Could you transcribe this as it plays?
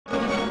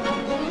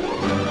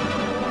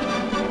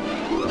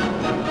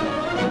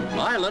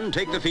Ireland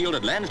take the field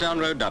at Lansdowne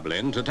Road,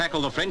 Dublin to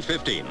tackle the French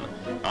 15.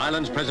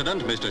 Ireland's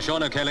President, Mr.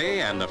 Sean O'Kelly,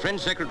 and the French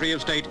Secretary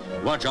of State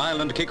watch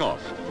Ireland kick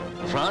off.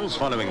 France,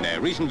 following their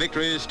recent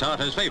victories,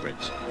 start as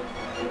favourites.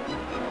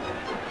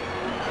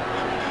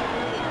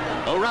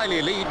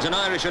 O'Reilly leads an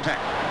Irish attack.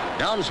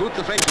 Down swoop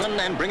the Frenchmen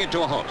and bring it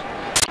to a halt.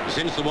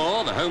 Since the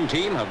war, the home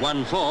team have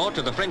won 4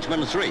 to the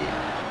Frenchmen's 3.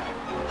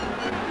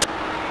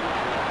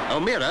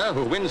 O'Meara,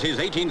 who wins his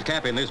 18th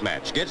cap in this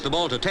match, gets the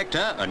ball to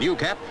Tector, a new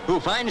cap,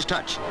 who finds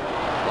touch.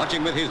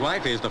 Watching with his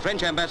wife is the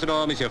French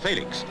ambassador, Monsieur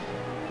Felixe.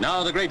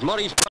 Now the great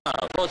Maurice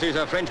Prat forces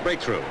a French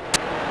breakthrough.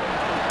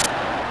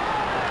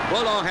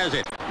 Baulon has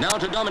it. Now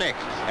to Domenech.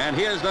 And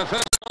here's the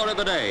first score of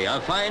the day. A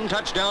fine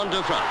touchdown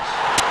to France.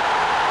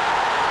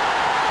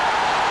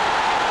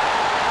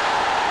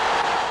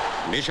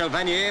 Michel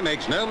Vannier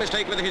makes no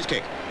mistake with his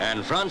kick.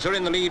 And France are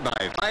in the lead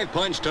by 5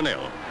 points to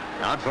 0.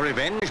 Out for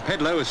revenge,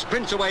 Pedlow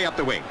sprints away up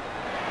the wing.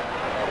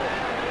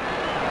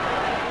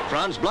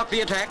 France block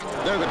the attack,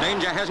 though the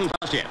danger hasn't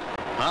passed yet.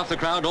 Half the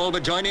crowd all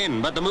but join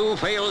in, but the move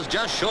fails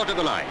just short of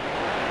the line.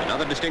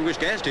 Another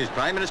distinguished guest is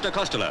Prime Minister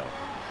Costello.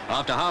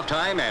 After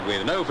half-time and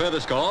with no further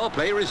score,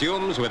 play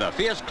resumes with a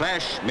fierce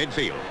clash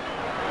midfield.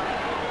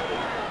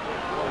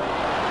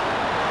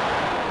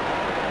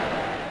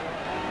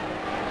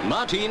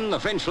 Martine, the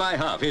French fly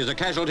half, is a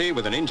casualty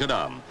with an injured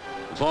arm.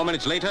 4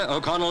 minutes later,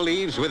 O'Connell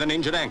leaves with an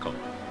injured ankle.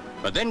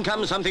 But then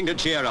comes something to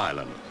cheer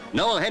Ireland.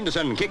 Noel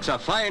Henderson kicks a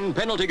fine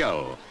penalty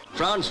goal.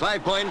 France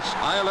 5 points,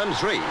 Ireland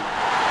 3.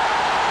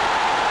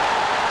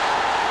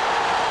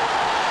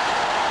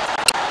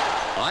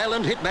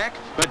 Ireland hit back,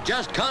 but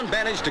just can't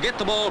manage to get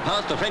the ball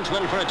past the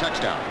Frenchman for a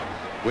touchdown.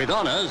 With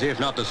honours, if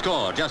not the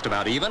score just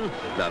about even,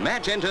 the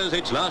match enters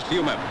its last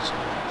few moments.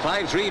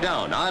 5-3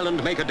 down,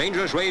 Ireland make a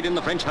dangerous raid in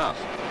the French half.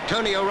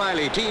 Tony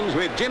O'Reilly teams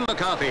with Jim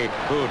McCarthy,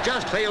 who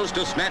just fails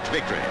to snatch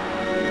victory.